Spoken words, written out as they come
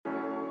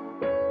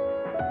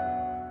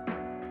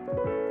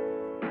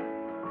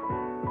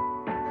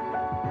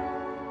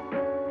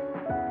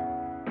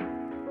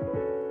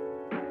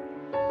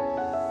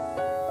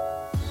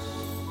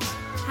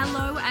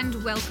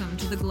and welcome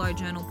to the Glow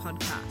Journal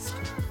podcast,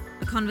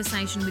 a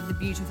conversation with the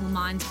beautiful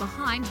minds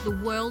behind the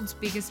world's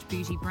biggest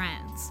beauty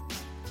brands.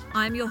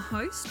 I'm your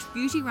host,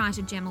 beauty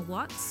writer Gemma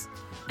Watts,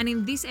 and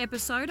in this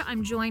episode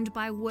I'm joined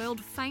by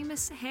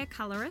world-famous hair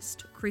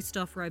colourist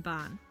Christophe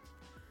Robin.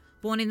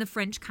 Born in the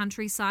French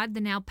countryside, the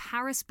now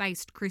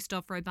Paris-based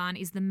Christophe Robin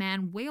is the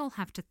man we all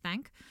have to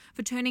thank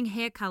for turning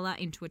hair colour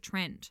into a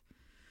trend.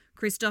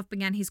 Christophe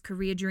began his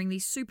career during the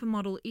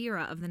supermodel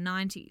era of the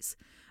 90s,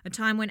 a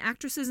time when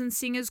actresses and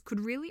singers could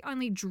really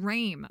only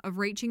dream of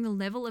reaching the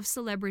level of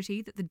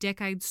celebrity that the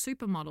decade's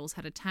supermodels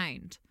had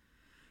attained.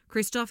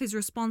 Christophe is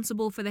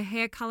responsible for the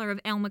hair colour of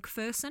Elle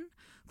Macpherson,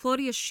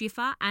 Claudia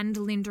Schiffer and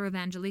Linda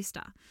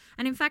Evangelista,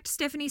 and in fact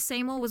Stephanie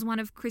Seymour was one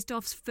of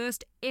Christophe's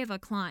first ever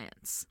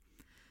clients.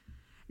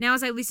 Now,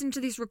 as I listened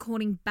to this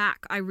recording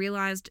back, I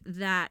realised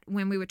that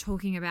when we were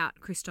talking about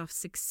Christophe's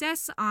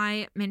success,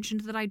 I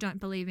mentioned that I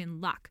don't believe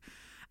in luck.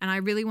 And I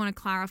really want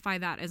to clarify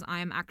that, as I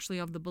am actually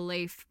of the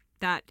belief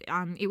that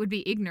it would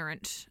be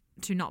ignorant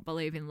to not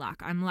believe in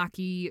luck. I'm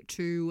lucky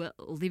to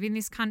live in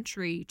this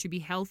country, to be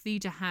healthy,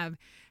 to have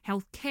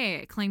health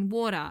care, clean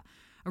water,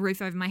 a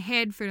roof over my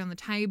head, food on the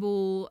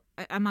table,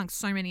 amongst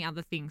so many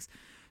other things.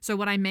 So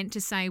what I meant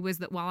to say was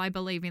that while I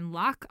believe in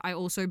luck, I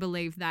also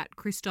believe that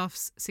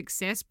Christophe's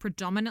success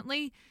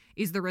predominantly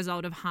is the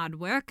result of hard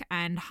work,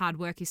 and hard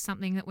work is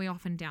something that we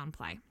often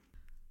downplay.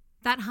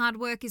 That hard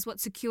work is what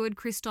secured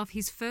Christophe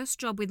his first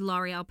job with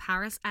L'Oréal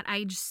Paris at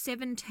age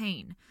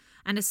 17,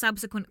 and a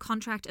subsequent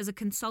contract as a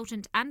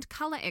consultant and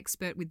colour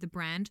expert with the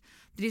brand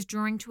that is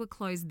drawing to a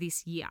close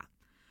this year.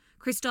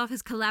 Christophe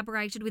has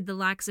collaborated with the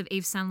likes of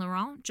Yves Saint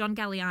Laurent, John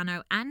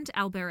Galliano and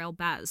Albert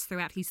Elbaz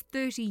throughout his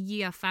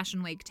 30-year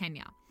Fashion Week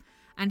tenure,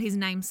 and his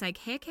namesake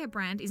haircare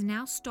brand is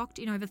now stocked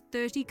in over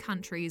 30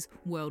 countries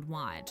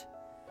worldwide.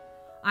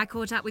 I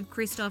caught up with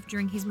Christophe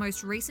during his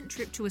most recent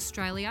trip to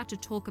Australia to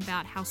talk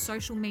about how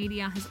social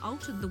media has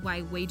altered the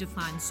way we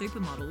define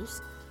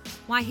supermodels,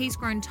 why he's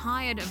grown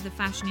tired of the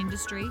fashion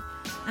industry,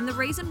 and the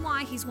reason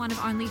why he's one of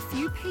only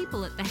few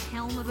people at the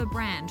helm of a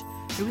brand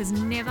who has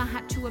never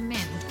had to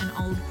amend an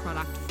old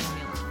product formula.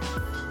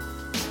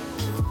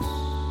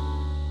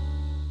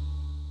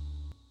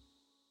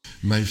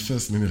 My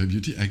first memory of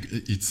beauty,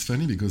 it's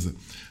funny because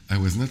I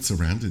was not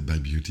surrounded by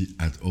beauty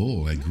at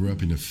all. I grew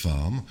up in a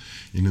farm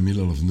in the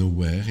middle of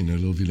nowhere in a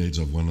little village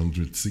of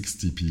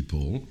 160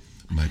 people.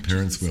 My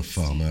parents were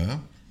farmers.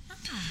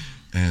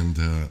 And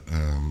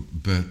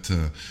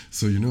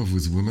so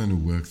those women who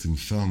worked in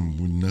farm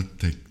would not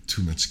take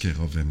too much care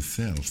of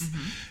themselves,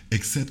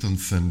 except on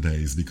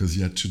Sundays, because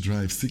you had to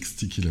drive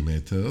 60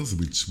 kilometers,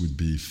 which would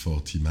be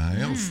 40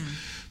 miles,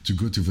 to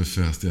go to the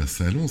first hair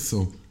salon.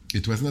 So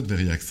it was not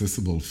very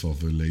accessible for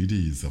the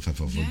ladies, or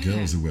for the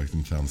girls who worked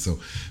in farm. So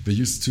they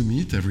used to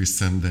meet every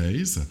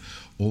Sundays,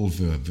 all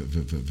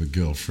the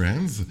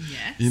girlfriends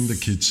in the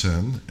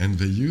kitchen, and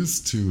they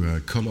used to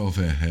color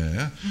their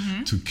hair,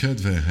 to cut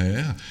their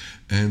hair.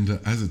 And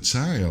as a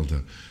child,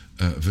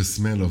 the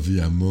smell of the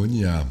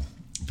ammonia,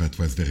 that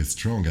was very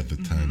strong at the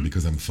time,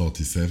 because I'm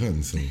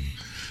 47, so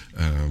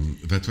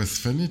that was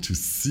funny to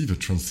see the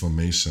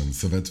transformation.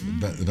 So that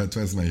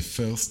was my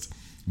first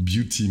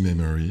beauty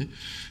memory,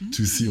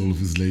 to see all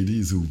those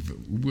ladies who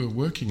were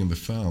working on the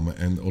farm,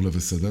 and all of a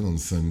sudden on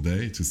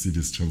Sunday to see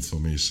this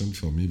transformation.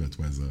 For me, that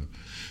was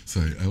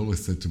so I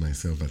always said to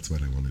myself, that's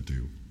what I want to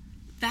do.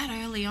 That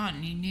early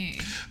on, you knew?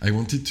 I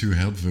wanted to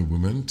help the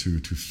woman to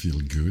feel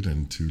good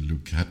and to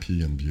look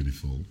happy and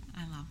beautiful.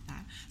 I love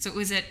that. So it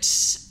was at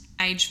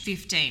age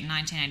 15,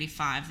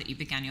 1985, that you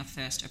began your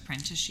first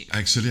apprenticeship?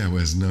 Actually, I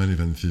was not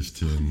even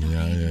 15.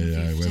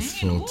 I was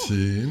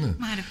 14. Ooh,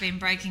 might have been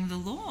breaking the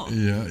law.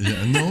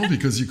 No,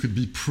 because you could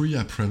be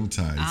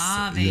pre-apprentice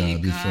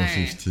before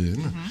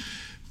 15.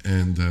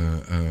 And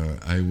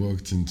I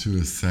walked into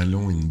a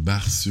salon in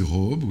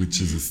Bar-sur-Aube, which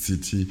is a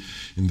city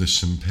in the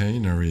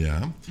Champagne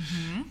area.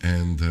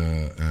 And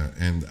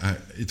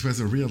it was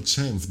a real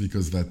chance,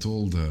 because that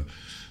old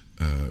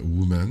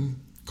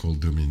woman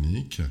called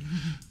Dominique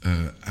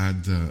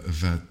had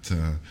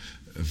that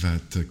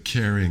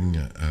caring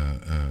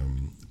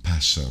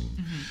passion.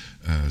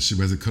 She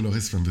was a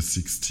colorist from the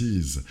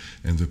 60s,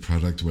 and the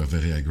products were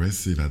very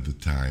aggressive at the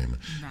time.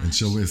 Right. And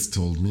she always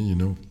told me,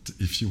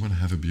 if you want to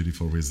have a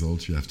beautiful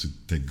result, you have to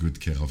take good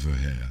care of her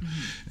hair.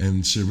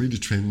 And she really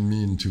trained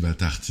me into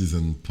that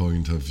artisan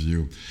point of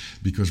view,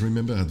 because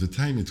remember, at the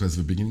time it was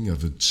the beginning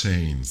of the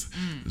chains,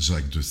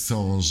 Jacques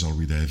Dessange,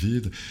 Jean-Louis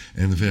David,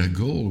 and their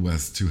goal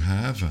was to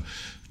have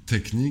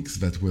techniques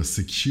that were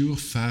secure,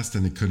 fast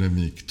and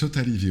economic,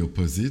 totally the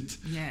opposite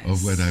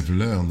of what I've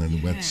learned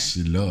and what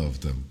she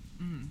loved.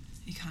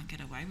 You can't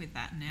get away with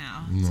that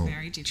now. No, it's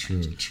very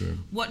different. True.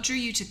 What drew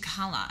you to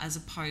colour as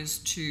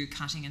opposed to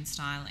cutting and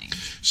styling?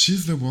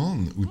 She's the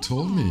one who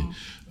told me,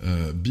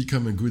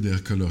 become a good hair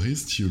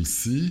colorist, you'll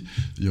see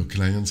your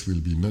clients will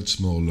be much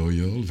more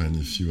loyal than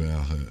if you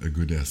are a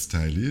good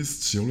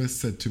hairstylist. She always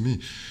said to me,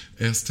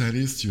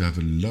 hairstylists, you have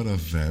a lot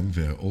of them,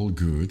 they're all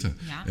good.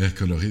 Hair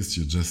colorists,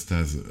 you just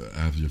have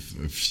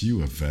a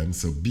few of them,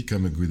 so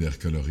become a good hair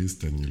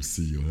colorist and you'll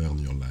see you'll earn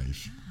your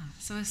life.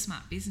 So So a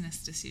smart business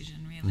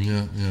decision, really.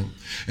 Yeah, yeah.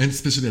 And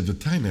especially at the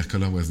time, hair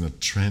color was not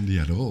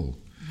trendy at all.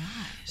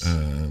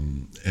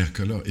 Hair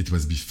color, it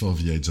was before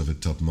the age of the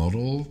top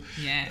model.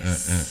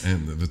 Yes.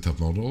 And the top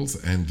models,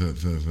 and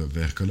the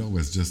hair color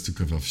was just to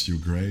cover a few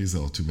grays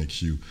or to make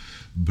you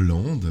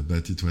blonde,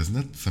 but it was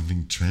not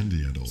something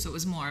trendy at all. So it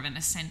was more of an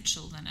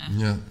essential than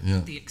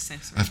the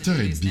accessory. After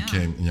it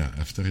became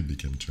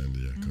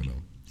trendy, hair color.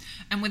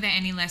 And were there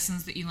any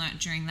lessons that you learnt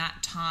during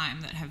that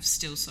time that have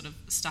still sort of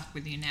stuck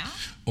with you now?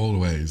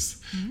 Always.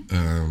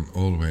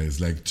 Always.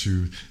 Like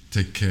to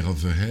take care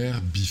of the hair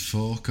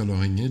before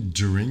coloring it,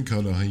 during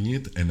coloring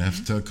it, and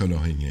after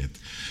coloring it.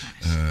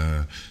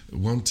 Right.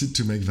 Wanted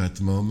to make that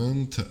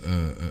moment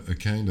a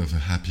kind of a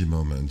happy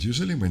moment.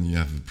 Usually when you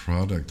have a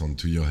product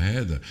onto your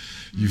head,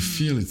 you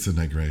feel it's an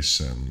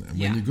aggression.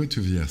 When you go to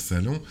the hair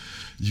salon,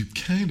 you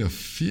kind of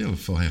feel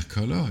for hair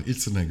color,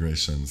 it's an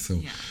aggression.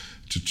 So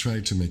to try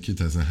to make it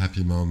as a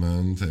happy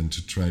moment and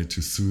to try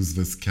to soothe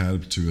the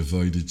scalp to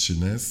avoid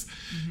itchiness,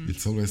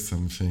 it's always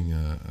something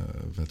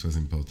that was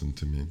important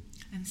to me.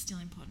 And still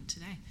important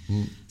today.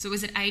 So it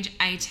was at age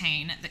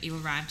 18 that you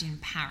arrived in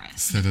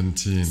Paris?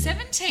 17.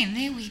 17,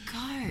 there we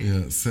go.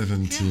 Yeah,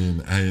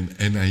 17.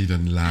 And I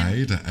even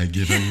lied. I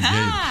gave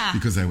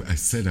because I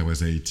said I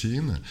was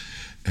 18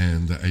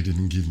 and I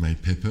didn't give my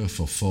paper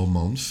for 4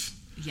 months.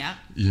 Yeah.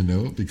 You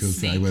know, because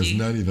Sneaky. I was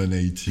not even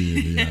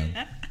 18.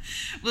 Yeah.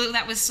 Well,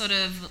 that was sort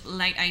of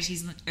late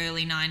 80s,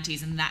 early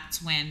 90s, and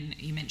that's when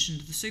you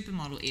mentioned the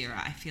supermodel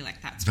era. I feel like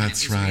that's when it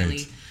was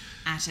really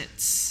at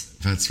its...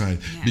 That's right.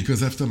 Yeah.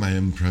 Because after my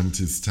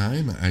apprentice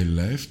time, I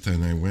left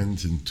and I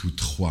went into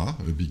Troyes,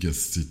 the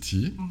biggest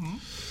city.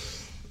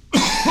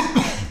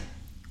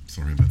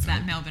 Sorry about that.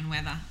 That Melbourne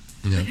weather.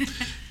 Yeah.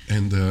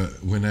 And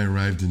when I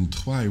arrived in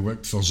Troyes, I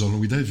worked for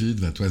Jean-Louis David.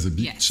 That was a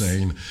big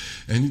chain.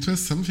 And it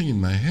was something in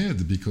my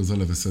head because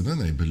all of a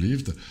sudden I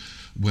believed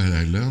what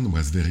I learned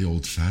was very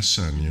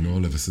old-fashioned. You know,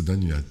 all of a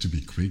sudden you had to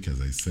be quick,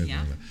 as I said.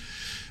 Yeah.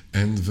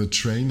 And the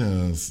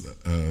trainers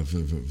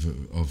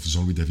of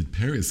Jean-Louis David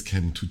Paris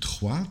came to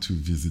Troyes to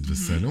visit the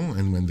salon.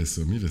 And when they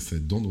saw me, they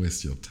said, don't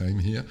waste your time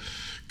here.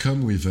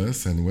 Come with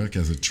us and work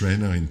as a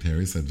trainer in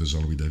Paris at the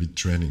Jean-Louis David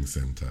Training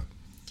Center.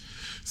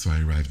 So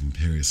I arrived in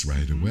Paris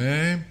right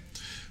away,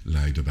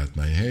 lied about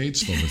my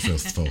age for the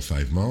first 4 or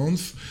 5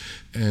 months.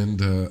 And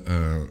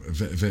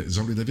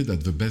Jean-Louis David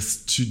had the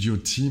best studio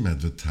team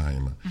at the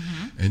time.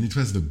 And it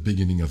was the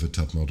beginning of the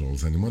top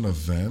models. And one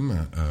of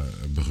them,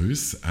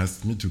 Bruce,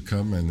 asked me to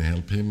come and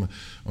help him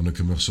on a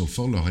commercial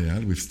for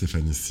L'Oréal with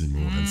Stéphanie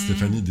Simon. And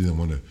Stéphanie didn't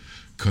want to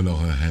color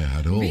her hair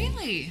at all.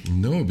 Really?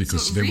 No,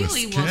 because so they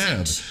really were scared.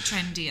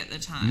 Wasn't trendy at the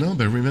time. No,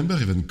 but remember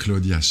even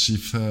Claudia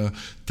Schiffer,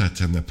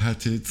 Tatiana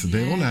Patitz,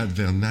 they all had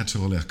their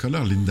natural hair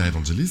color. Linda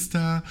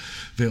Evangelista,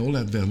 they all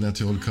had their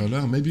natural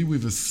color, maybe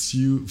with a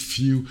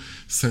few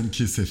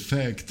sun-kiss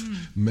effect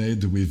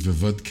made with the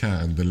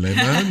vodka and the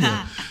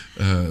lemon,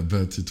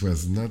 but it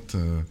was not...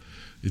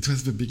 It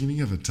was the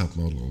beginning of the top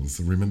models.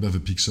 Remember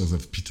the pictures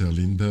of Peter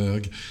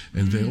Lindbergh?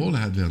 And they all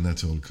had their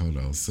natural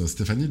colors. So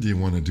Stéphanie didn't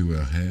want to do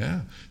her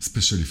hair,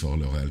 especially for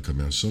L'Oréal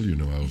commercial. You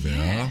know how they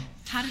are.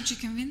 How did you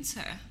convince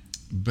her?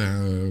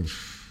 But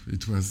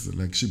it was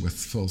like she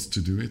was forced to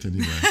do it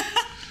anyway.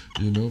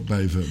 You know,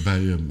 by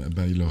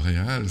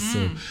L'Oréal.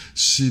 So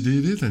she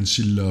did it and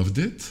she loved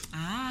it.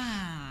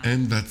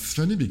 And that's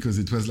funny because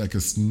it was like a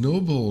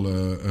snowball.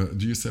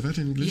 Do you say that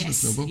in English?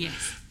 Yes, a snowball?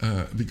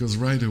 yes. Because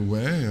right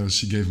away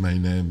she gave my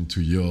name to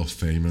your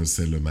famous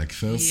Ella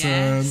McPherson.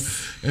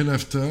 Yes. And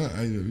after,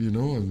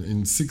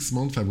 in 6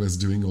 months I was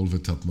doing all the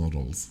top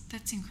models.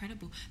 That's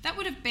incredible. That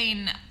would have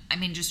been,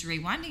 just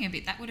rewinding a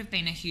bit, that would have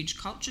been a huge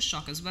culture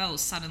shock as well.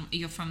 Suddenly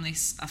you're from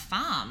a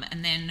farm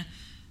and then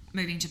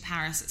moving to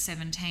Paris at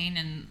 17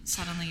 and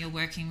suddenly you're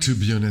working with... To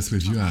be honest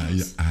with you,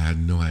 I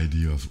had no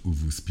idea of who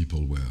those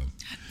people were.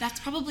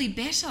 That's probably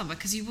better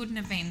because you wouldn't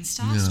have been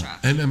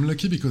starstruck. Yeah. And I'm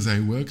lucky because I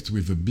worked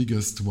with the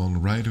biggest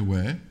one right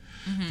away.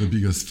 The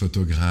biggest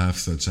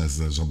photographs such as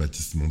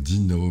Jean-Baptiste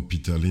Mondino,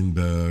 Peter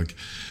Lindbergh.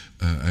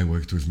 I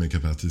worked with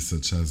makeup artists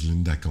such as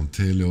Linda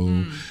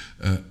Cantello.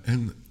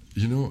 And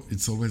you know,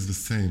 it's always the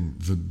same.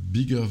 The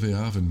bigger they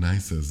are, the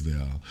nicer they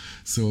are.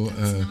 So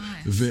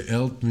nice. They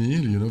helped me,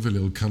 you know, the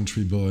little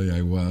country boy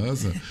I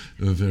was.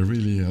 They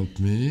really helped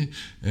me.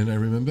 And I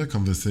remember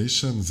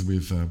conversations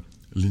with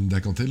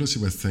Linda Cantello. She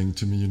was saying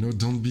to me, you know,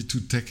 don't be too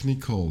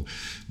technical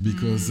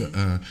because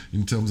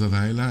in terms of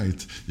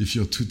highlight, if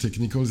you're too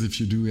technical, if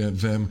you do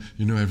them,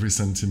 you know, every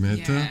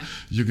centimeter,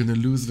 you're going to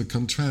lose the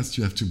contrast.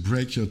 You have to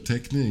break your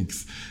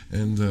techniques.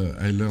 And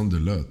I learned a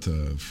lot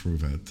through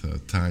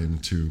that time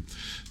to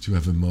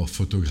have a more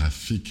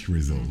photographic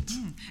result.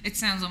 It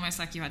sounds almost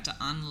like you had to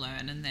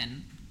unlearn and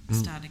then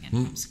start again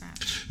from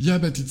scratch. Yeah,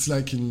 but it's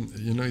like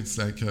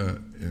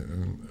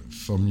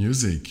for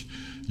music,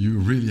 you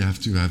really have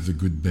to have the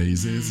good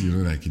bases, you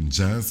know, like in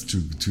jazz,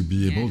 to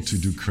be able to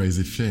do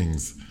crazy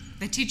things.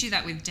 They teach you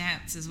that with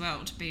dance as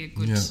well, to be a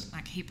good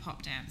like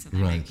hip-hop dancer. They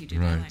make you do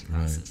ballet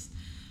classes.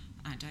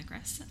 I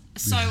digress.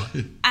 So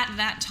at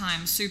that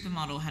time,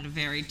 supermodel had a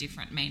very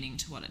different meaning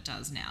to what it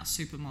does now.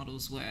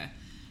 Supermodels were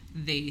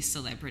the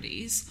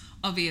celebrities.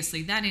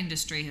 Obviously, that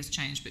industry has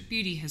changed, but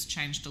beauty has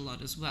changed a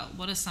lot as well.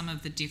 What are some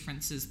of the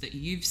differences that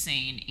you've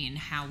seen in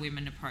how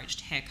women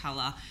approached hair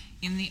colour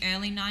in the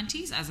early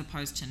 90s as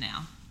opposed to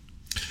now?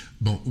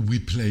 Bon, we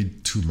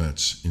played too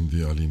much in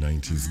the early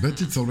 90s,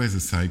 but it's always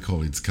a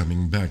cycle. It's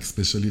coming back,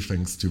 especially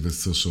thanks to the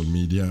social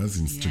medias,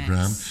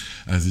 Instagram,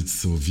 as it's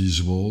so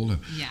visual.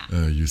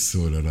 Yeah. You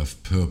saw a lot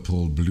of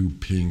purple, blue,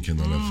 pink, and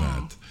all of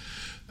that.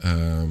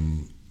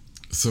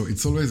 So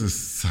it's always a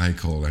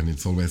cycle, and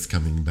it's always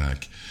coming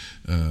back.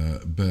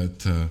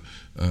 But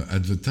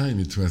at the time,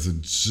 it was a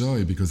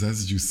joy because,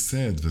 as you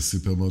said, the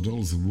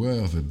supermodels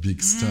were the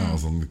big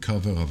stars on the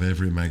cover of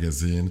every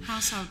magazine.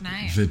 Household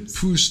names. They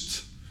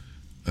pushed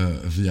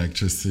the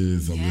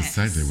actresses on the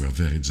side. They were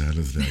very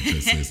jealous, the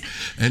actresses.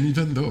 And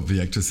even though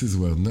the actresses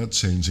were not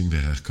changing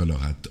their hair color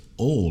at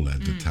all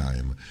at the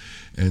time,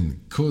 and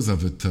because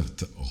of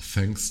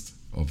thanks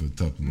of the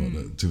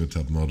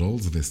top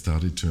models, they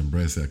started to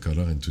embrace their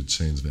color and to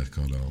change their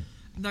color.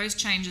 Those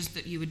changes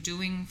that you were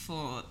doing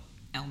for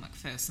Elle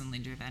Macpherson,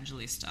 Linda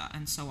Evangelista,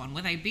 and so on,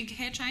 were they big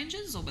hair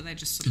changes or were they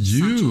just sort of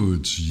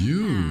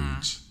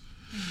huge?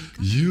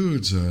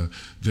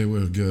 There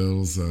were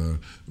girls who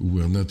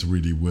were not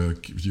really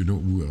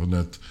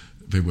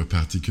they were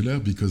particular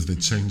because they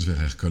changed their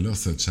hair color,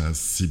 such as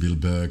Sybil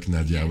Buck,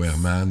 Nadia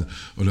Wehrman.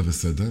 All of a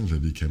sudden, they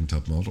became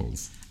top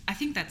models. I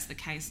think that's the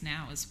case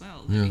now as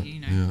well. You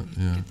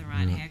get the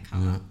right hair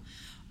color. Yeah.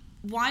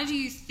 Why do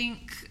you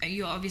think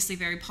you're obviously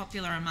very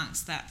popular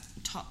amongst that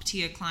top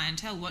tier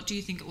clientele? What do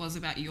you think it was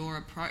about your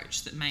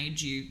approach that made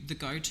you the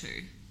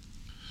go-to?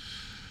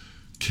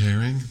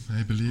 Caring,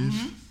 I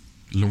believe.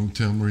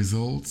 Long-term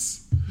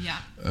results.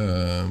 Yeah.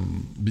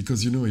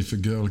 Because, if a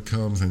girl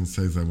comes and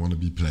says, I want to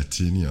be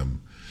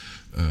platinum,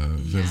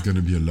 there's going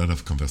to be a lot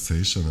of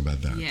conversation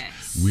about that.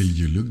 Yes. Will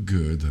you look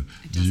good?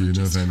 Do you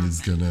know then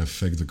it's going to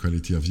affect the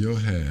quality of your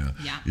hair?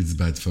 Yeah. It's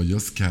bad for your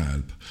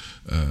scalp.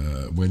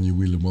 When you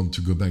will want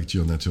to go back to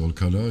your natural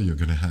color, you're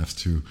going to have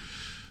to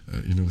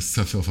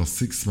suffer for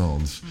 6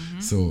 months.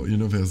 So,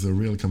 there's a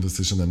real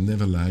conversation. I'm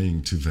never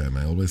lying to them.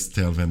 I always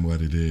tell them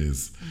what it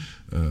is.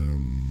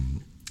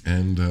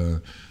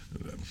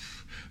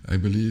 I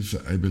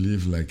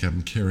believe like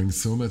I'm caring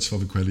so much for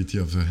the quality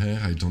of the hair,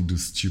 I don't do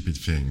stupid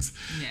things.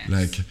 Yes.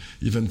 Like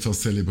even for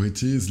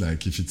celebrities,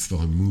 like if it's for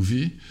a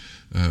movie,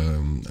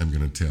 I'm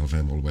going to tell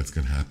them all what's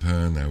going to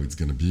happen, how it's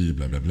going to be,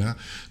 blah, blah, blah.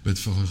 But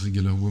for a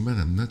regular woman,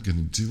 I'm not going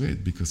to do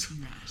it because,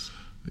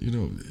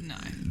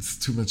 it's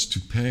too much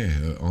to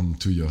pay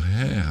onto your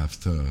hair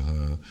after.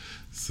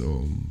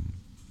 So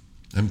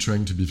I'm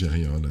trying to be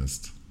very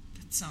honest.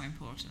 That's so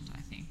important,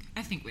 I think.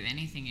 I think with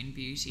anything in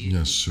beauty.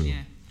 Yeah, sure.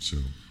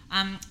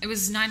 It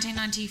was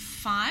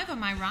 1995,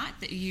 am I right,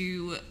 that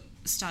you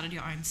started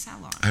your own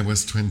salon? I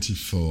was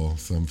 24,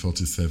 so I'm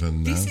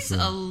 47 now. This is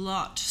a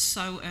lot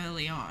so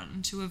early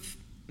on to have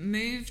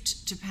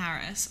moved to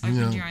Paris,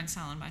 opened your own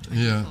salon by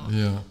 24.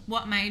 Yeah.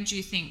 What made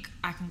you think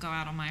I can go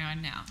out on my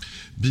own now?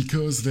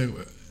 Because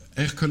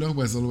hair color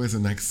was always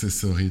an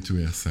accessory to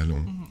hair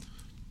salon.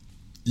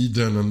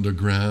 Hidden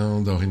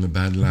underground or in a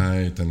bad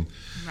light. And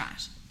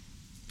right.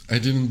 I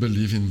didn't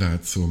believe in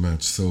that so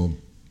much. So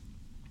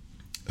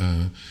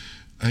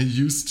I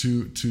used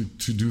to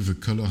do the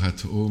color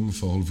at home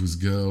for all those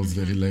girls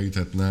very late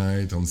at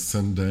night on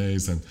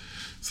Sundays, and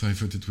so I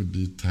thought it would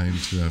be time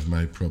to have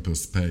my proper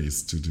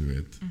space to do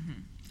it.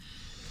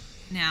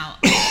 Now,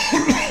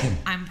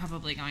 I'm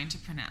probably going to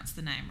pronounce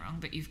the name wrong,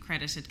 but you've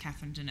credited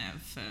Catherine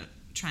Deneuve for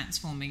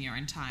transforming your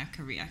entire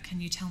career.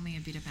 Can you tell me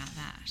a bit about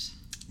that?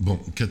 Bon,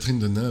 Catherine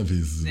Deneuve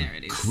is the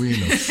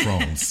queen of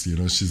France.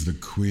 She's the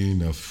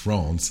queen of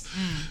France.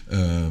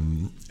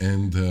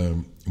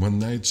 And one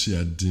night she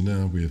had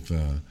dinner with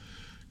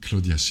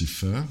Claudia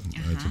Schiffer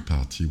at a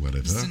party,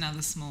 whatever. Just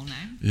another small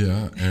name.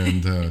 Yeah,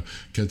 and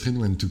Catherine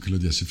went to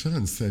Claudia Schiffer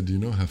and said,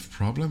 I have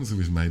problems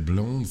with my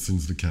blonde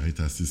since the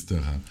Caritas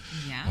sisters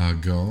are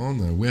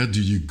gone. Where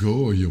do you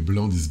go? Your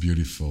blonde is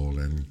beautiful.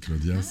 And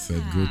Claudia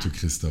said, go to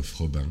Christophe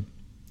Robin.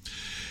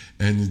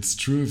 And it's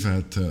true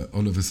that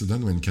all of a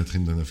sudden, when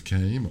Catherine Deneuve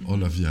came,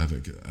 all of the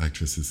other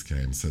actresses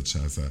came, such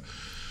as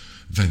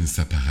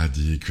Vanessa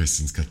Paradis,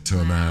 Christine Scott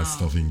Thomas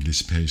for The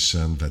English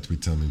Patient that we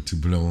turned into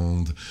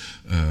blonde.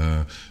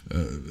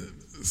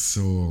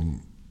 So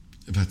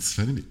that's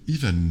funny.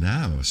 Even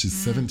now, she's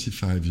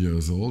 75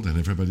 years old, and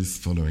everybody's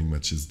following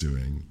what she's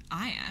doing.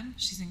 I am.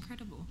 She's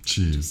incredible.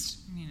 She is. Just,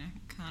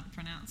 can't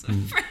pronounce a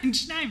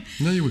French name.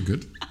 No, you were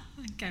good. I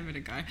gave it a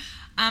go.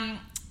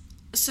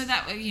 So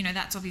that,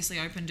 that's obviously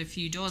opened a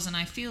few doors, and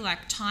I feel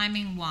like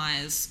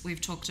timing-wise,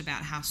 we've talked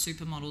about how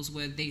supermodels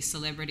were these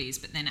celebrities,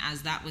 but then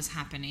as that was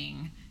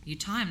happening, you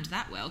timed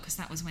that well, because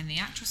that was when the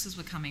actresses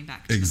were coming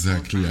back to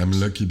Exactly. I'm a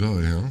lucky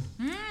boy, huh?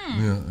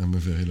 Yeah, I'm a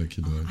very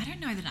lucky boy. I don't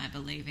know that I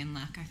believe in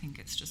luck. I think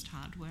it's just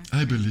hard work.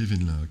 I believe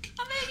in luck.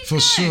 Oh, there you For go.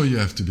 sure you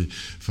have to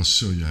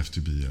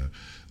be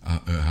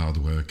a hard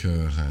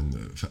worker, and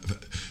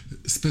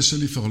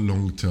especially for a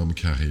long-term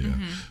career.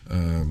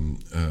 I'm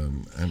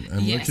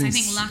yes, working I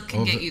think luck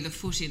can get you the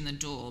foot in the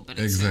door, but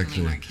it exactly.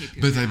 certainly won't keep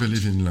you But around. I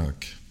believe in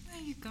luck.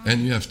 There you go.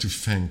 And you have to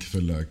thank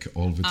the luck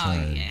all the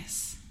time. Oh,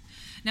 yes.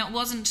 Now, it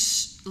wasn't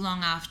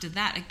long after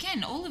that.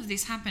 Again, all of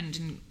this happened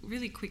in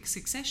really quick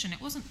succession.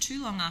 It wasn't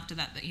too long after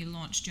that you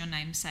launched your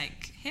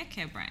namesake hair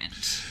care brand.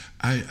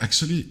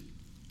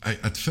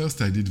 At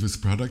first I did this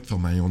product for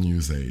my own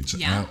usage.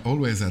 Yeah. I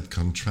always had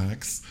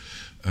contracts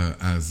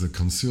as a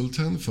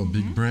consultant for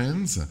big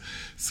brands,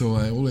 so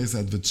I always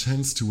had the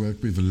chance to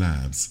work with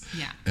labs.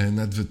 Yeah. And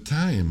at the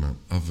time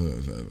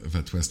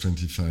that was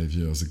 25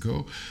 years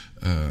ago,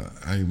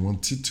 I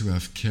wanted to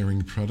have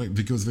caring product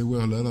because there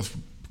were a lot of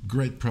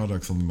great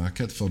products on the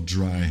market for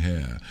dry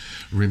hair.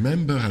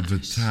 Remember, at the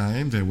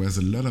time there was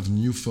a lot of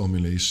new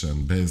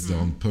formulation based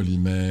on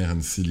polymer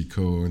and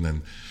silicone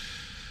and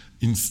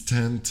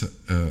instant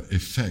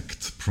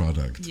effect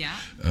product. Yeah.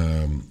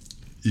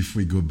 If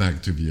we go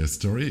back to the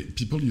story,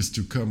 people used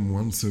to come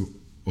once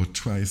or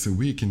twice a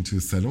week into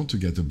a salon to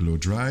get a blow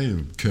dry,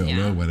 a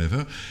curler,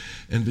 whatever,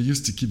 and they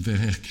used to keep their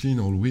hair clean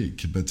all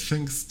week. But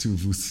thanks to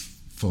this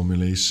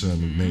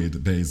formulation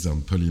made based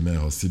on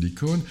polymer or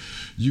silicone,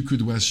 you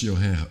could wash your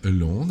hair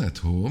alone at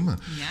home,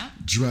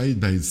 dry it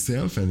by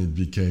itself, and it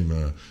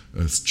became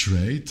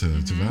straight,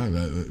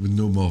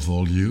 no more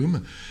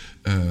volume.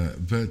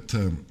 But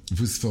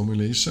this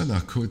formulation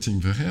are coating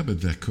the hair,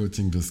 but they're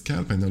coating the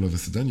scalp, and all of a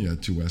sudden you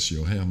had to wash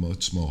your hair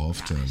much more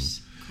often.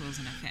 Right. Cause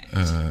and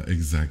effect.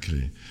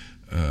 Exactly.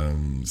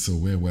 So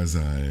where was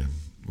I?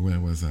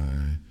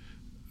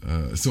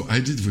 So I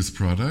did this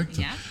product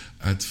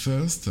at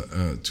first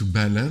to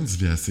balance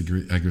the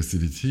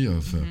aggressivity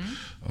of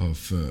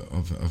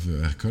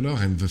hair color,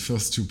 and the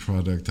first two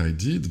products I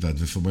did, that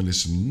the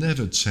formulation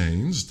never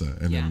changed,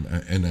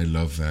 and I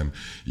love them.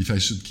 If I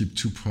should keep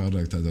two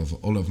products out of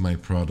all of my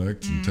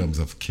products in terms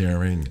of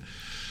caring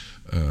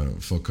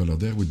for color,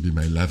 there would be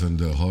my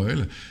lavender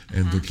oil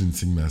and the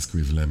cleansing mask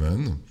with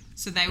lemon.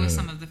 So they were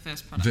some of the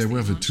first products. They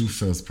were the two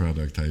first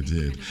products I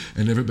did.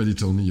 And everybody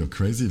told me, you're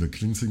crazy. The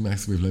cleansing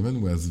mask with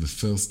lemon was the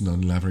first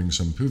non-lavering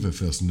shampoo, the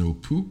first no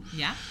poo.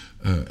 Yeah.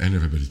 And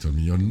everybody told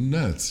me, you're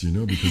nuts,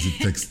 because it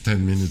takes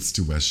 10 minutes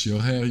to wash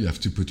your hair. You have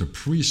to put a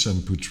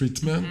pre-shampoo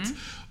treatment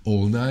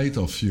all night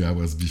or a few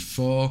hours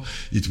before.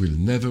 It will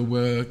never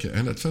work.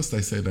 And at first I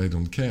said, I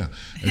don't care.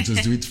 I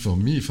just do it for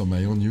me, for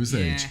my own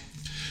usage. Yeah.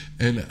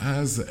 And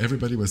as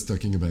everybody was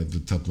talking about the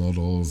top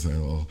models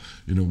or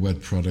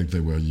what product they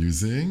were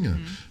using,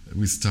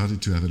 we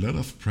started to have a lot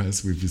of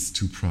press with these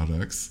two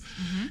products.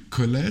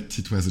 Colette,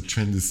 it was a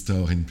trendy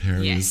store in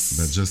Paris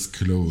that just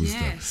closed.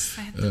 Yes,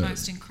 they had the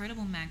most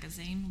incredible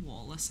magazine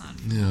wall aside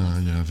from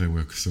they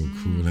were so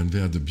cool. And they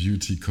had a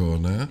beauty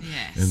corner,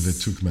 and they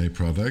took my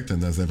product.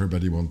 And as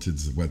everybody wanted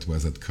what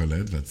was at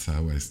Colette, that's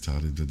how I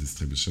started the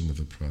distribution of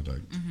the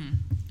product.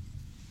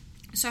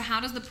 So how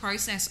does the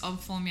process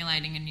of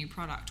formulating a new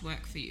product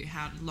work for you?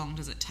 How long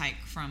does it take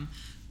from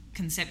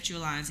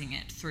conceptualizing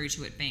it through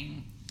to it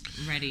being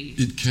ready?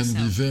 It can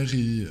be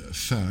very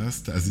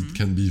fast as it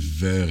can be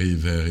very,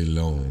 very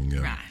long.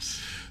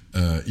 Right.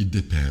 It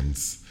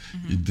depends.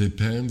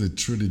 It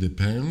truly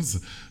depends.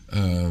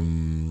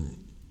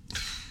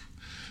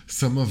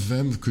 Some of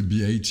them could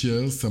be 8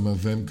 years, some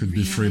of them could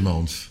be 3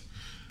 months.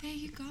 There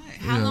you go.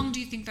 How long do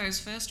you think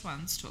those first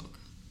ones took?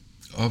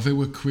 Oh, they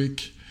were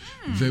quick.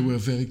 They were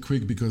very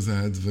quick because I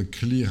had the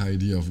clear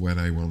idea of what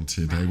I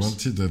wanted. I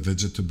wanted a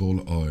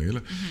vegetable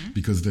oil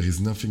because there is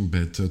nothing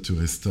better to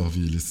restore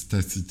the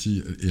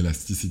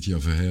elasticity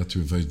of the hair, to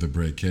avoid the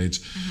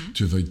breakage,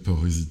 to avoid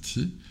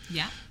porosity.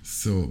 Yeah.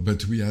 So,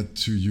 but we had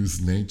to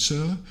use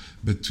nature,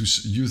 but to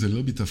use a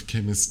little bit of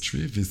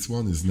chemistry. This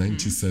one is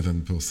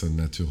 97%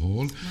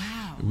 natural.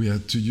 Wow. We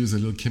had to use a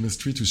little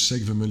chemistry to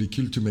shake the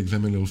molecule to make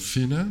them a little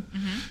thinner,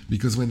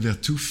 because when they're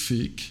too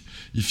thick,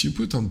 if you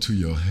put onto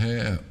your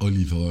hair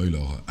olive oil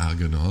or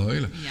argan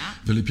oil,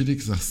 the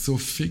lipidics are so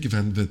thick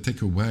that they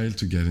take a while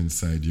to get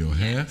inside your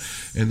hair,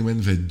 and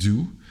when they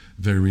do,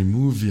 they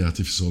remove the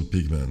artificial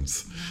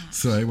pigments.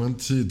 So I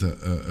wanted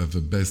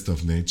the best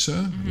of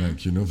nature,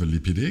 like, the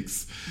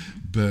lipidics,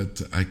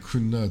 but I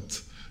could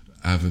not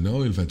have an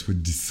oil that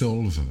would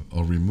dissolve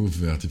or remove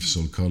the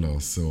artificial color.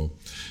 So,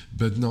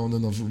 but no,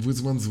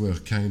 those ones were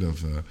kind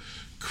of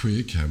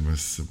quick. I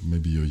was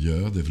maybe a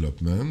year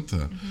development,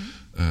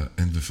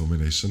 and the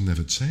formulation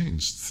never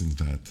changed since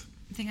that.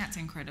 I think that's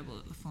incredible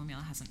that the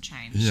formula hasn't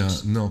changed.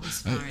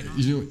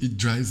 It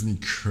drives me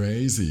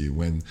crazy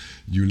when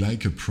you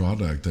like a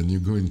product and you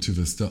go into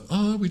the store.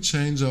 Oh, we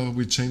change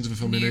the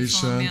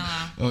formulation. New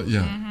formula.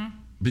 Oh,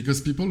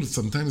 because people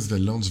sometimes they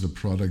launch the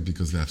product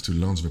because they have to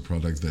launch the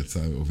product. That's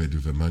how they do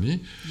the money.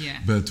 Yeah.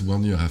 But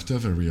 1 year after,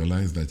 they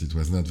realize that it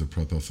was not the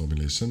proper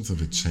formulation, so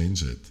they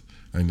change it.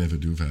 I never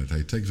do that.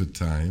 I take the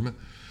time.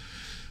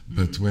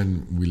 But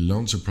when we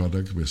launch a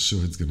product, we're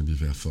sure it's going to be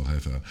there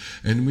forever.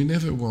 And we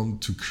never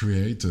want to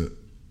create a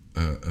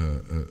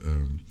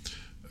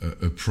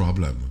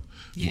problem.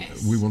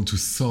 Yes. We want to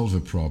solve a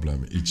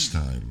problem each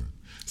time,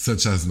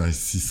 such as my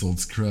sea salt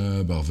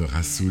scrub or the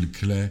Rasoul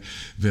clay.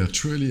 They're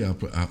truly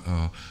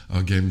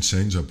our game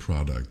changer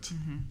product.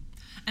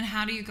 And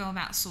how do you go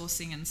about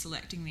sourcing and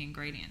selecting the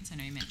ingredients? I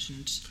know you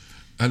mentioned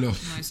Alors,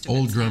 most of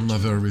old it's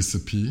grandmother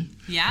recipe,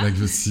 Yeah. like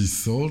the sea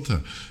salt,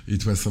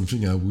 it was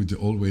something I would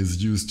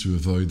always use to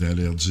avoid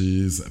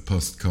allergies,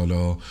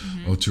 post-color,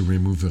 or to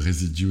remove the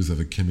residues of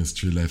the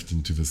chemistry left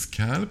into the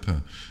scalp.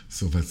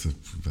 So that's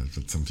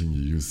something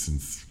you use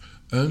since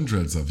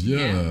hundreds of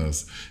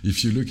years.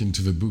 If you look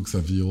into the books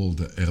of the old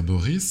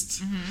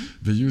herborists,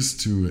 they used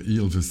to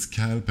heal the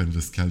scalp and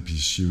the scalp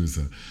issues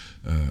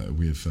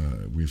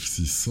with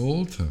sea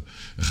salt.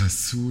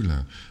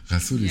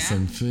 Rasoul is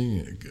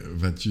something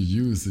that you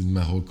use in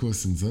Morocco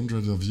since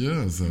hundreds of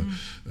years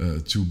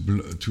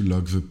to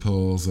lock the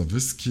pores of the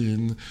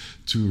skin,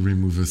 to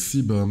remove the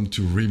sebum,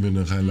 to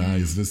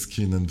remineralize the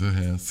skin and the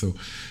hair. So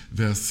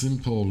they're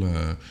simple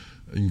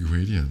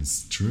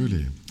ingredients,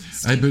 truly.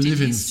 I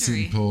believe in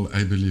simple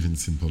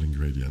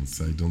ingredients.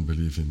 I don't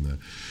believe in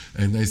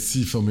and I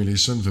see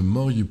formulation, the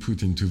more you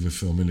put into the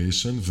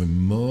formulation, the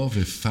more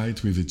they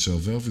fight with each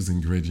other with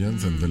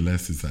ingredients and the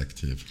less it's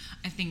active.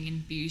 I think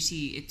in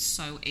beauty it's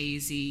so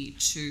easy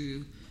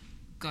to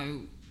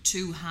go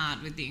too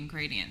hard with the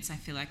ingredients. I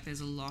feel like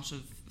there's a lot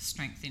of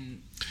strength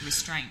in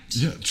restraint.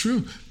 Yeah,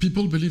 true.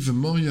 People believe the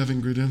more you have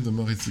ingredients, the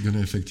more it's going to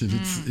be effective.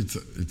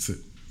 It's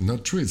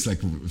not true. It's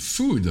like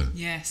food.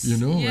 Yes. You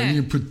know, when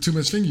you put too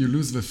much thing, you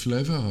lose the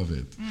flavor of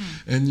it.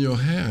 And your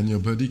hair and your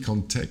body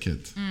can't take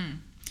it.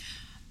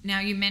 Now,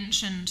 you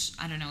mentioned,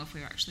 I don't know if we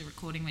were actually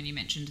recording when you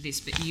mentioned this,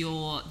 but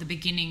the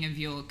beginning of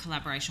your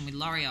collaboration with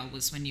L'Oreal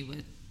was when you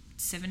were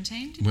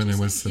 17? When I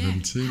was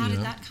 17, How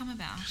did that come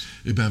about?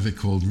 They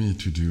called me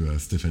to do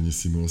Stéphanie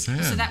Simo's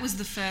hair. So that was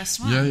the first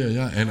one?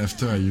 Yeah. And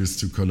after I used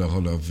to color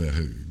all of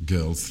their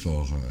girls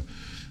for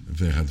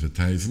their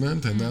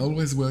advertisement, and I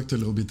always worked a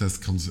little bit as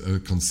a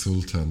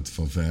consultant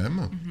for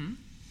them.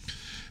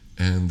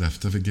 And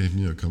after they gave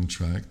me a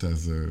contract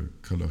as a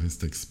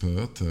colorist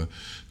expert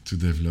to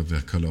develop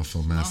their color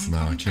for mass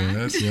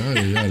market,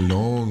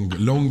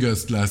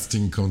 longest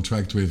lasting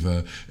contract with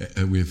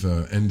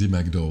Andy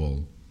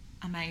McDowell.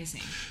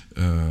 Amazing.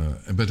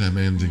 But I'm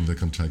ending the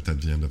contract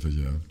at the end of the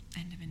year.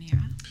 End of an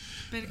era.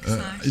 But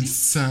exciting. It's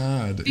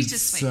sad. Bittersweet.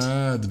 It's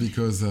sad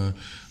because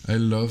I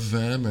love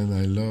them and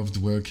I loved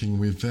working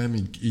with them.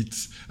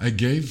 I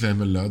gave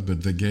them a lot,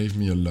 but they gave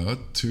me a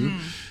lot too,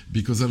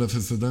 because all of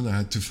a sudden I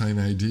had to find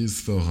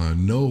ideas for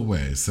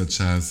Norway, such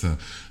as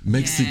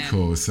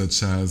Mexico,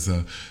 such as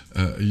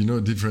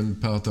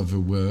different part of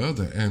the world,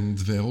 and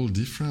they're all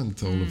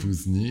different, all of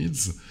those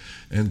needs.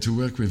 And to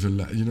work with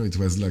it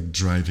was like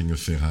driving a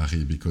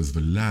Ferrari, because the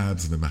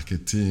labs, the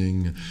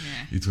marketing,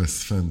 it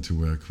was fun to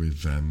work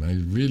with them. I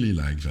really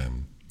like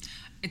them.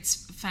 It's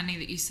funny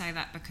that you say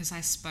that, because I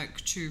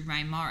spoke to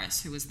Ray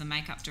Morris, who was the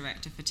makeup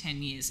director for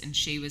 10 years, and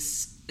she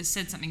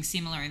said something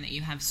similar, in that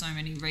you have so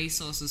many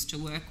resources to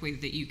work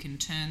with that you can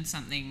turn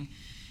something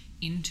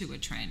into a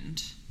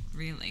trend,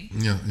 really.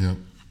 Yeah.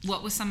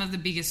 What were some of the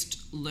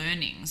biggest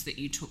learnings that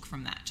you took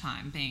from that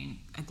time, being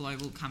a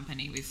global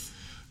company with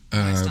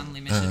almost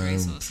unlimited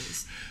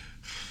resources?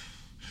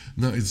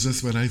 No, it's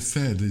just what I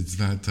said. It's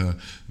that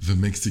the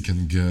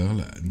Mexican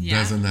girl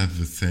doesn't have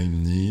the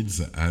same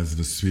needs as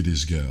the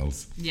Swedish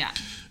girls. Yeah.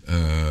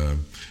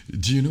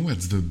 Do you know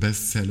what's the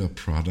bestseller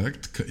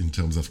product in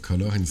terms of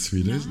color in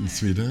Sweden? No. In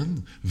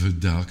Sweden, the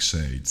dark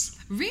shades.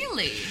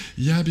 Really?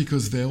 Yeah,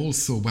 because they're all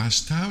so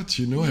washed out.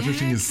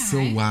 Everything is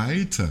so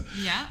white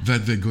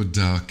that they go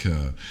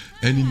darker.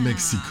 And in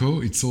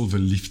Mexico, it's all the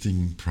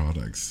lifting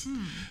products,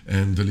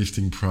 and the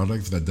lifting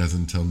products that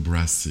doesn't turn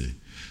brassy.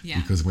 Yeah.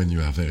 Because when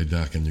you are very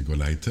dark and you go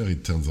lighter,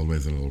 it turns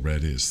always a little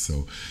reddish.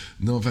 So,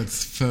 no,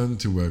 that's fun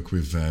to work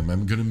with them.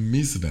 I'm going to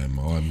miss them,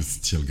 or I'm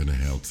still going to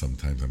help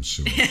sometimes, I'm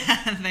sure.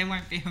 They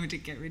won't be able to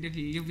get rid of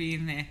you. You'll be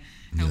in there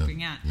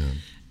helping out. Yeah.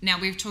 Now,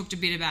 we've talked a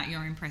bit about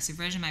your impressive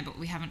resume, but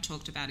we haven't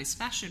talked about is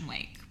Fashion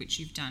Week, which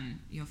you've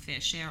done your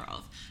fair share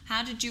of.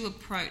 How did you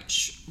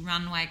approach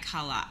runway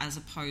colour as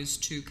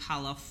opposed to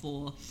colour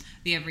for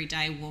the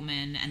everyday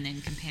woman, and then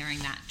comparing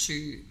that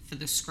for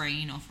the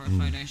screen or for a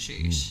photo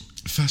shoot?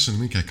 Fashion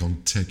Week, I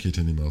can't take it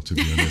anymore, to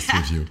be honest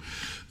with you.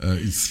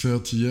 It's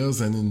 30 years,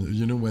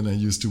 and when I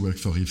used to work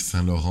for Yves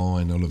Saint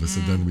Laurent, and all of a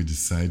sudden we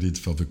decided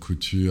for the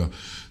couture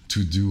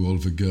to do all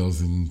the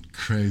girls in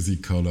crazy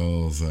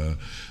colors. I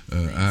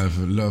have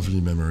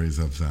lovely memories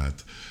of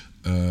that.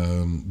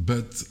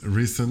 But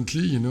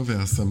recently, there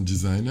are some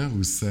designer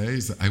who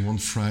says, I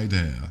want fried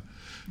hair.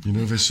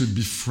 They should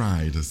be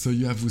fried. So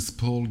you have those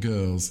Pole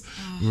girls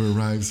who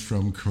arrives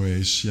from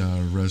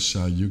Croatia,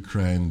 Russia,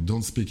 Ukraine,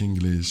 don't speak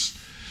English.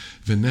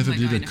 They never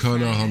did a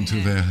color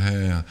onto their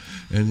hair,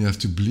 and you have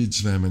to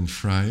bleach them and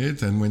fry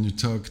it. And when you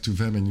talk to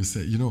them and you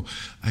say,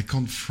 I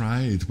can't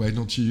fry it, why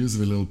don't you use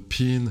a little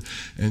pin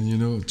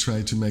and,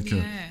 try to make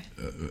a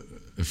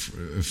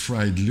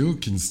fried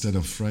look instead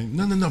of frying?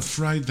 No,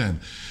 fry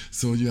them.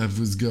 So you have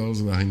those girls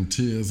who are in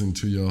tears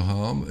into your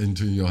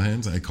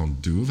hands. I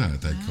can't do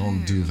that. I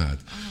can't do that.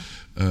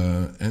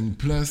 And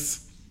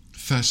plus,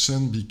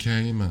 fashion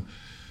became...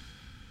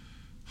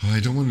 I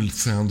don't want to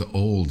sound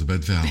old,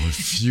 but there are a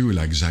few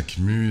like Jacques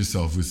Mus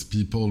or those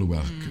people who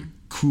are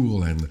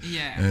cool and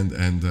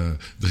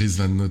Dries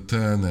Van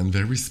Noten, and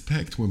they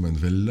respect women,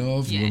 they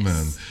love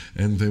women,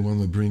 and they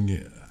want to bring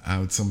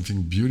out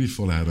something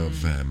beautiful out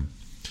of them.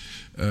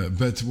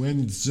 But when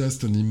it's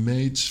just an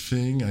image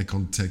thing, I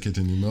can't take it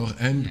anymore,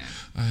 and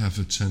I have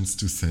a chance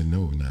to say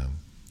no now.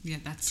 Yeah,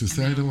 that's to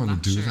say I don't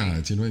want to do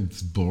that. You know,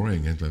 it's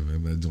boring, and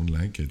I don't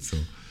like it. So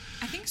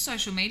I think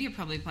social media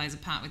probably plays a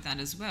part with that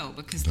as well,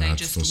 because they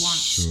just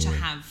want to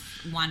have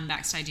one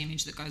backstage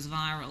image that goes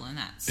viral, and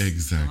that's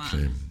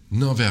exactly.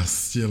 No, there are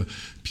still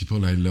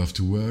people I love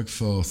to work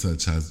for,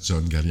 such as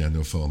John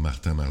Galliano for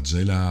Martin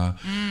Margiela.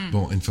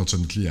 Bon,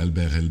 unfortunately,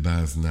 Albert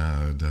Elbaz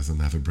now doesn't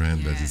have a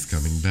brand, but is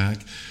coming back.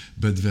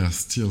 But there are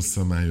still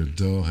some I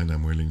adore and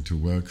I'm willing to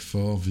work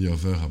for. The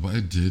other, I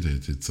did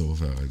it. It's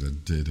over. I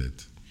did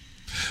it.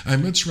 I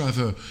much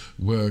rather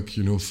work,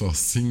 you know, for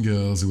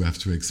singers who have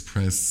to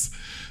express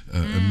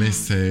a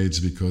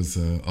message, because,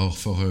 or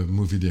for a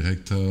movie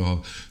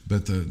director.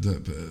 But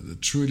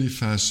truly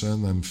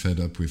fashion, I'm fed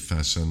up with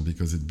fashion,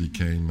 because it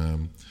became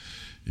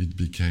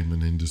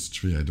an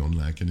industry I don't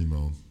like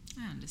anymore.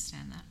 I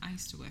understand that. I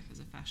used to work as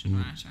a fashion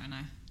writer, and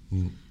I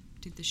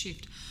did the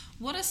shift.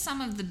 What are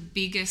some of the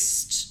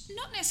biggest,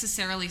 not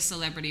necessarily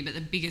celebrity, but the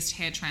biggest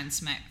hair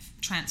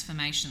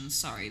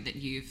transformations, that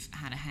you've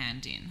had a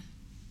hand in?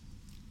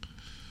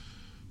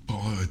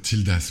 Oh,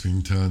 Tilda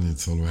Swinton,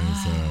 it's always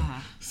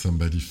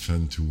somebody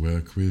fun to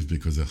work with,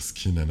 because her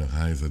skin and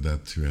her eyes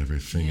adapt to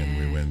everything, and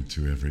we went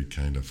to every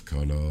kind of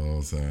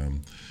colors.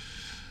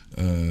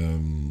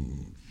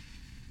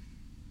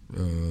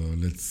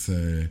 Let's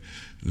say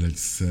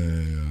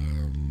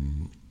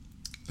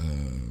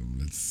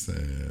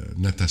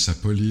Natasha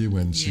Polly,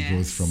 when she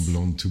goes from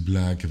blonde to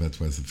black, that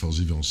was for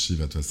Givenchy,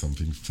 that was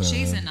something fun.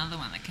 She's another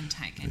one that can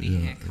take any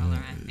hair color,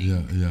 I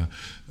think.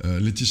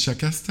 Laetitia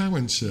Casta,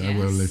 when she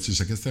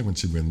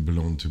went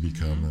blonde to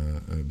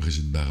become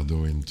Brigitte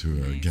Bardot into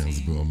a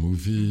Gainsbourg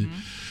movie.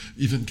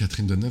 Even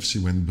Catherine Deneuve, she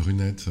went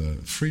brunette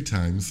 3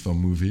 times for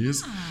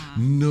movies.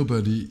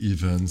 Nobody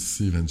even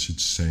see when she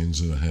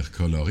changed her hair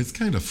color. It's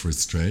kind of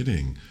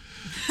frustrating.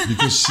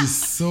 Because she's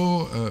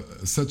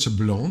such a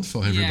blonde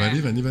for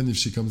everybody, and even if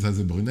she comes as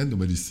a brunette,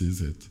 nobody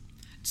sees it.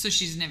 So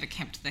she's never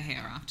kept the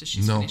hair after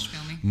she's finished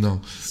filming?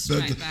 No.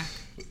 Straight back.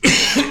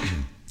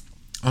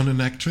 On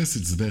an actress,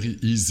 it's very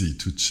easy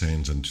to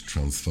change and to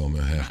transform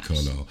her hair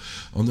color.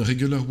 On a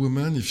regular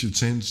woman, if you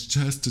change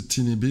just a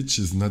teeny bit,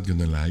 she's not going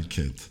to like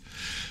it.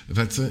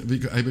 That's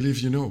because I believe,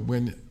 you know,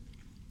 when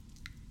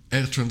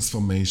hair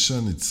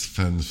transformation, it's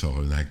fun for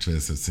an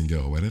actress, a singer,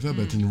 or whatever,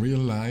 but in real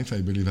life, I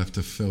believe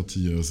after 30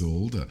 years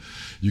old,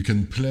 you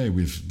can play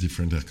with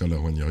different hair color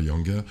when you're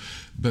younger,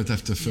 but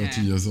after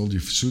 30 years old, you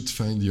should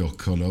find your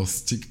color,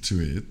 stick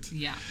to it.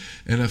 Yeah.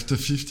 And after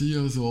 50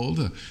 years old,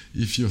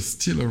 if you're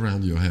still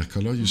around your hair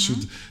color, you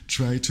should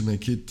try to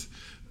make it,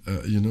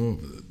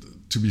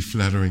 to be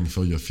flattering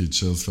for your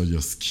features, for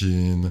your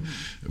skin.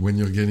 When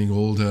you're getting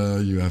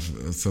older, you have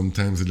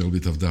sometimes a little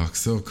bit of dark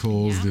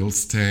circles, little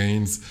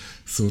stains.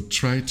 So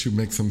try to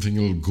make something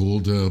a little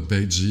golder,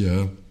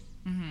 beigier,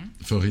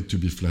 for it to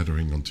be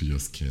flattering onto your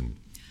skin.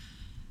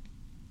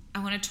 I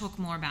want to talk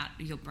more about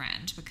your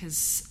brand,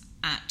 because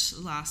at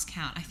last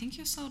count, I think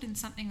you're sold in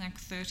something like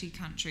 30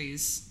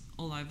 countries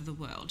all over the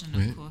world, and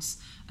of course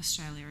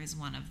Australia is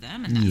one of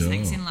them, and that's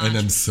thanks in large. And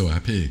I'm so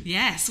happy.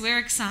 Yes, we're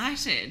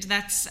excited.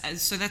 That's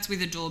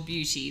with Adore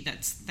Beauty.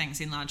 That's thanks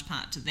in large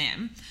part to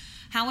them.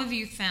 How have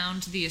you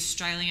found the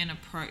Australian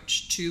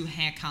approach to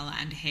hair colour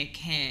and hair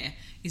care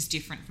is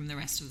different from the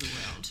rest of the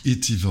world?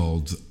 It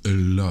evolved a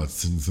lot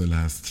since the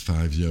last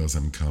 5 years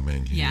I'm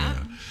coming here.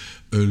 Yeah.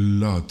 A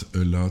lot.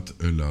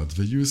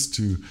 They used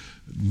to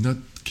not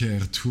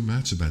care too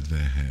much about their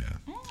hair.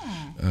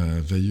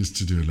 They used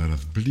to do a lot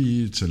of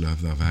bleach, a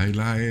lot of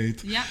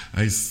highlight. Yep.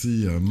 I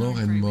see more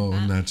and more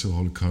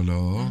natural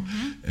color,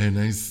 and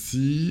I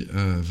see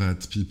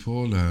that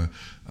people are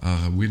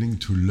willing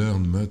to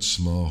learn much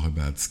more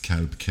about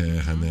scalp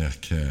care and hair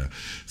care.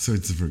 So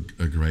it's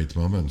a great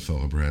moment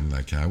for a brand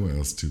like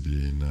ours to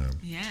be in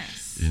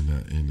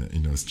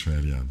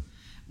Australia.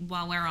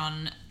 While we're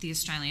on the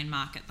Australian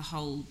market, the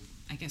whole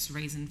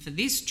reason for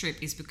this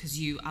trip is because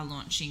you are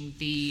launching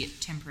the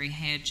temporary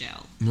hair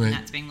gel. And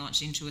that's being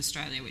launched into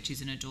Australia, which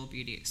is an Adore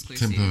Beauty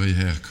exclusive. Temporary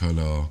hair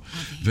color.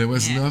 There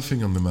was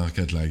nothing on the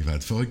market like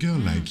that. For a girl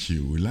like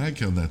you, like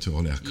your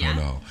natural hair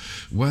color,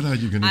 what are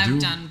you going to do?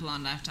 I've done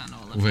blonde, I've done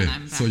all of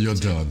them. So you're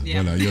done.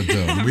 Voilà, you're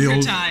done. We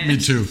all, me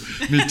too.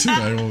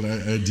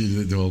 I did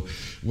it all.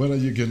 What are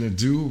you going to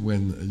do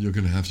when you're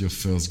going to have your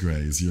first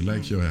grays? You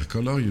like your hair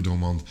color, you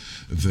don't want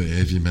the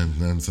heavy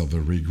maintenance of the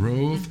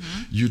regrowth,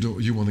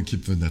 you want to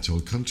keep the natural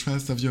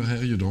contrast of your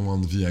hair, you don't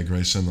want the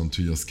aggression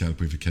onto your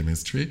scalp with the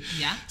chemistry.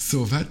 Yeah.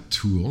 So that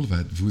tool,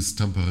 this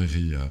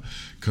temporary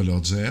color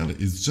gel,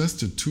 is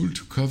just a tool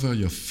to cover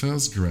your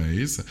first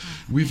grays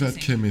with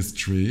that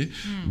chemistry,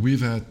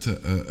 with that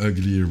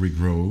ugly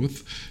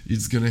regrowth.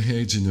 It's going to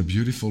age in a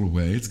beautiful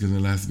way. It's going to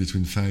last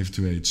between 5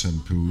 to 8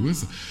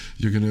 shampoos.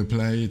 You're going to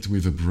apply it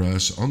with a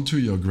brush onto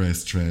your gray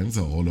strands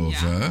or all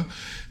over,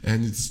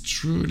 and it's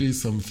truly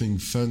something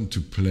fun to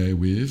play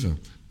with,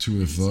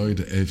 to avoid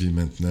heavy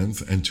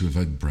maintenance and to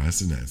avoid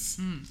brassiness.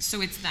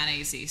 So it's that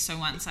easy. So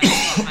once I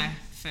spot my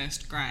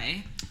first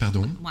grey,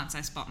 Pardon? Once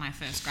I spot my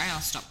first grey, I'll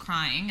stop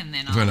crying and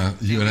then Voilà,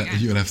 there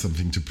you'll have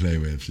something to play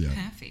with, yeah.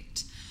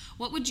 Perfect.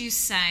 What would you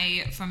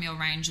say from your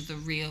range of the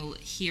real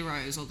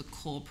heroes or the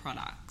core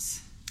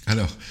products?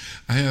 Alors,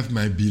 I have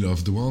my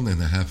beloved one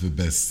and I have the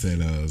best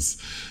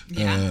sellers.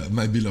 Yeah.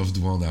 My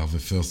beloved one are the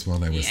first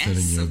one I was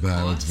telling you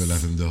about, the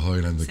lavender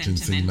oil and the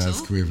cleansing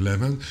mask with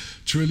lemon.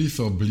 Truly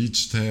for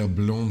bleached hair,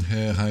 blonde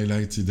hair,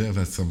 highlighted hair,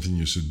 that's something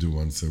you should do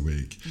once a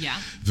week.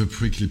 Yeah. The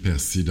prickly pear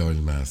seed oil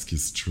mask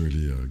is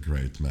truly a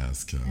great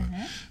mask.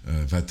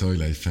 That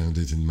oil, I found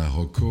it in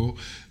Morocco,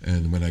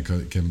 and when I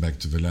came back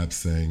to the lab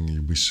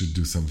saying we should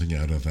do something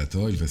out of that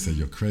oil, they say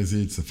you're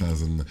crazy, it's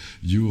 €1,000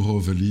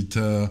 the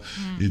liter,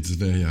 it's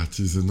very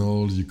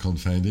artisanal, you can't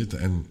find it,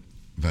 and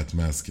that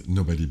mask,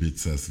 nobody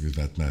beats us with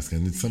that mask,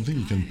 and it's something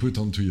you can put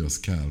onto your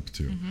scalp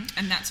too.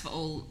 And that's for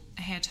all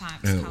hair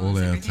types, All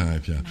hair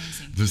type, yeah.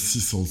 Amazing. The sea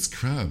salt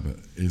scrub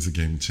is a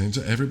game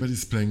changer.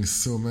 Everybody's playing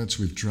so much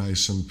with dry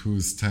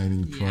shampoos,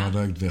 styling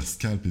product. Their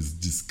scalp is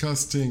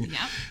disgusting,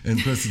 and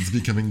plus it's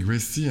becoming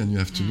greasy, and you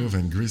have to know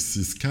that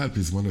greasy scalp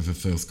is one of the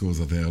first causes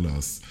of hair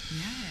loss.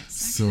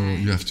 So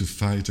you have to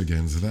fight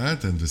against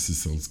that, and the sea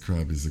salt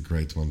scrub is a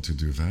great one to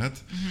do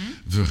that.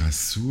 The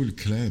Rasoul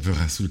Clay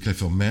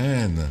for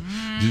men.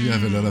 Do you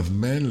have a lot of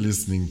men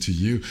listening to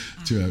you,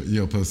 to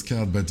your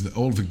postcard? But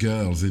all the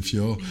girls, if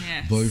your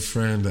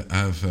boyfriend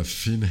have a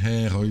thin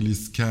hair, oily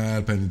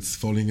scalp, and it's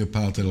falling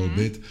apart a little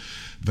bit,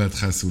 that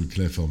Rasoul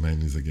Clay for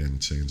men is a game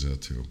changer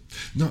too.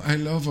 No, I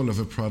love all of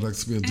the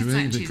products we're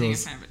doing because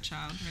because your favourite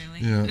child, really.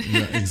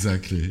 Yeah,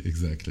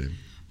 exactly.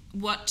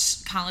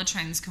 What colour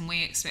trends can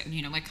we expect?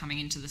 You know, we're coming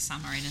into the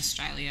summer in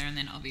Australia and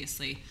then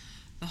obviously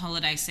the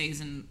holiday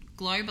season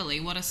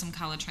globally. What are some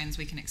colour trends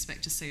we can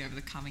expect to see over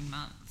the coming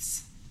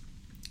months?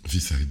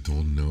 This I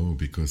don't know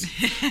because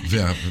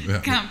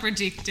can't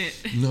predict it.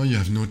 No, you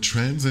have no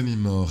trends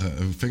anymore.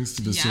 Thanks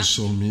to the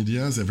social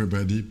medias,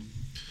 everybody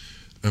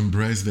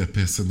embrace their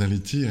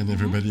personality and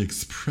everybody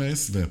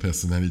express their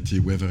personality,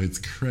 whether it's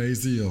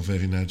crazy or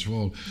very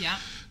natural. Yeah.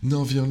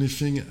 No, the only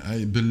thing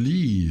I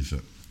believe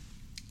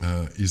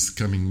is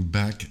coming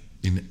back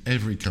in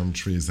every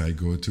country as I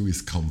go to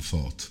is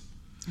comfort.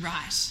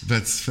 Right.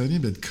 That's funny,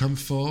 but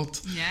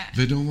comfort,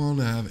 they don't want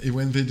to have,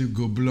 when they do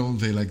go blonde,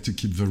 they like to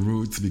keep the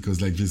roots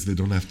because like this, they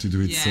don't have to do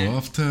it so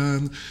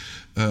often.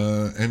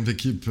 And they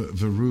keep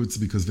the roots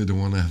because they don't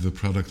want to have the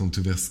product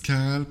onto their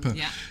scalp.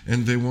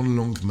 And they want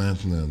long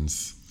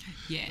maintenance.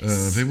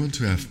 Yes. They want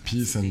to have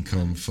peace and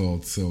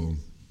comfort. So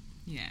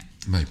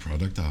my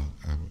product are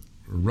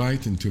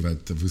right into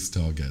those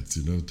targets,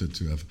 you know,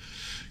 to have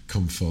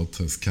comfort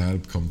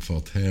scalp,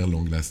 comfort hair,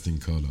 long-lasting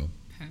color.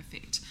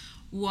 Perfect.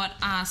 What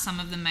are some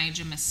of the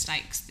major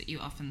mistakes that you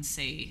often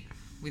see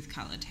with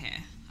coloured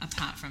hair,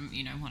 apart from,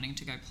 you know, wanting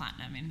to go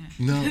platinum in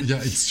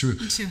it's true.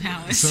 2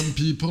 hours? Some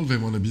people, they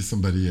want to be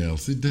somebody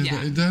else. It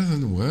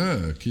doesn't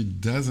work.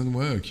 It doesn't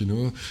work, you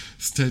know.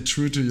 Stay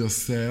true to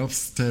yourself,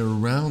 stay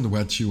around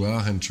what you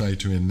are and try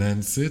to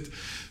enhance it,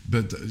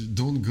 but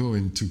don't go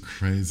into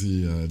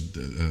crazy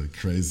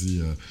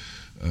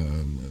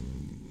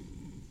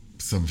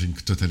something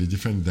totally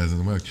different.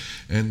 Doesn't work.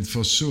 And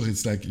for sure,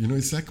 it's like, you know,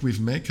 it's like with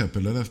makeup. A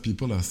lot of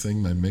people are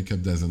saying my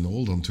makeup doesn't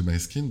hold onto my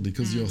skin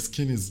because your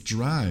skin is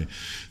dry.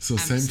 So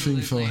same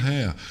thing for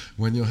hair.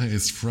 When your hair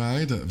is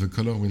fried, the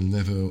color will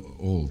never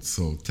hold.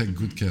 So take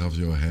good care of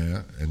your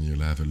hair and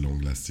you'll have a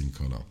long-lasting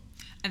color.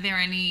 Are there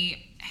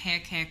any hair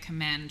care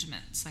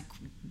commandments, like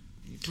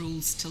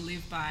rules to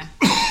live by?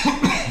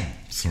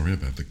 Sorry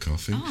about the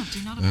coughing. Oh,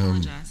 do not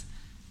apologize.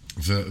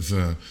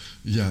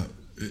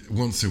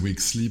 Once a week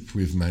sleep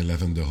with my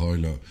lavender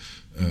oil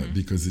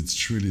because it's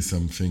truly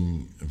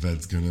something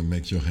that's going to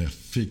make your hair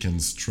thick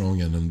and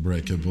strong and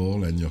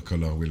unbreakable and your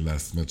color will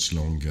last much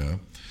longer.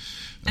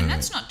 And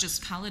that's not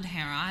just coloured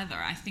hair either.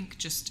 I think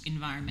just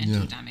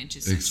environmental damage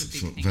is such a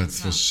big thing.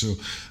 That's for sure.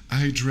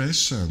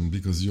 Hydration,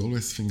 because you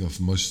always think of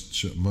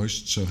moisture.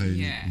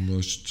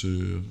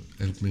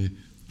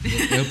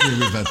 Help me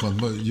with that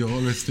one. You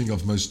always think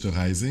of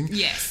moisturizing,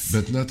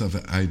 but not of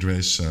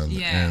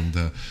hydration. And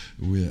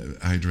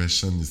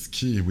hydration is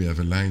key. We have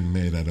a line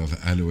made out of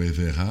aloe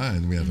vera,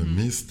 and we have a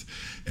mist.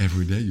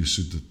 Every day you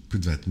should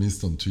put that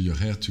mist onto your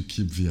hair to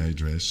keep the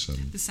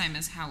hydration. The same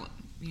as how,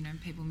 you know,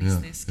 people miss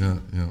their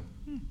skin.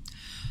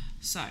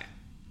 So,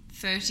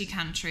 30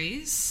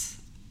 countries,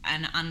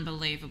 an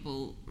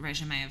unbelievable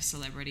resume of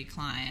celebrity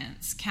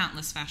clients,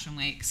 countless fashion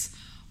weeks.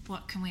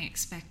 What can we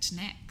expect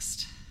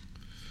next?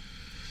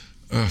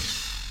 I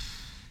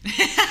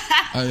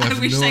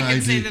wish I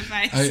could see the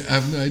face. I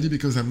have no idea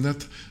because I'm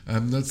not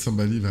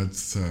somebody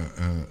that's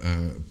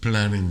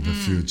planning the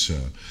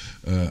future.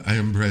 I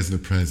embrace the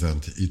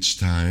present each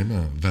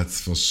time,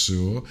 that's for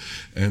sure,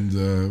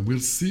 and we'll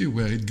see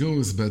where it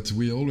goes. But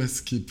we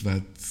always keep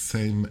that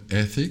same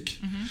ethic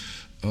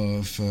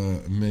of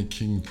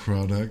making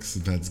products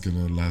that's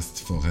gonna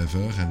last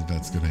forever and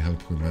that's gonna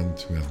help women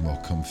to have more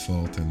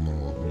comfort and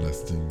more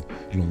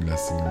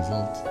long-lasting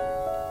results.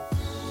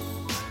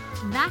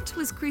 That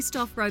was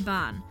Christophe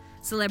Robin,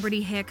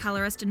 celebrity hair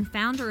colorist and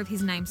founder of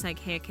his namesake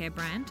hair care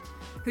brand,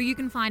 who you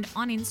can find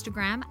on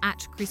Instagram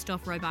at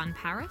Christophe Robin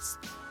Paris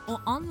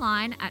or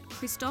online at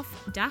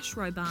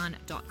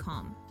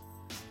christophe-robin.com.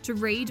 To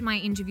read my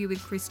interview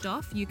with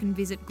Christophe, you can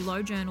visit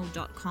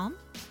glowjournal.com.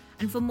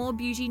 And for more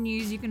beauty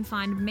news, you can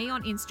find me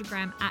on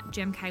Instagram at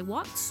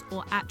gemkwatts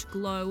or at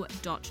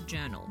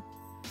glow.journal.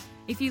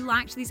 If you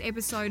liked this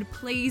episode,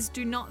 please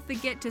do not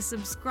forget to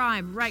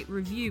subscribe, rate,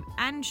 review,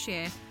 and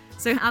share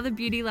so other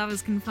beauty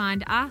lovers can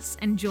find us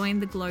and join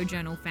the Glow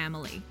Journal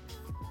family.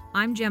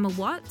 I'm Gemma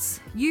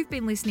Watts. You've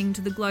been listening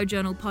to the Glow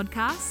Journal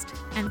podcast,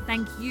 and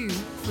thank you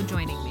for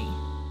joining me.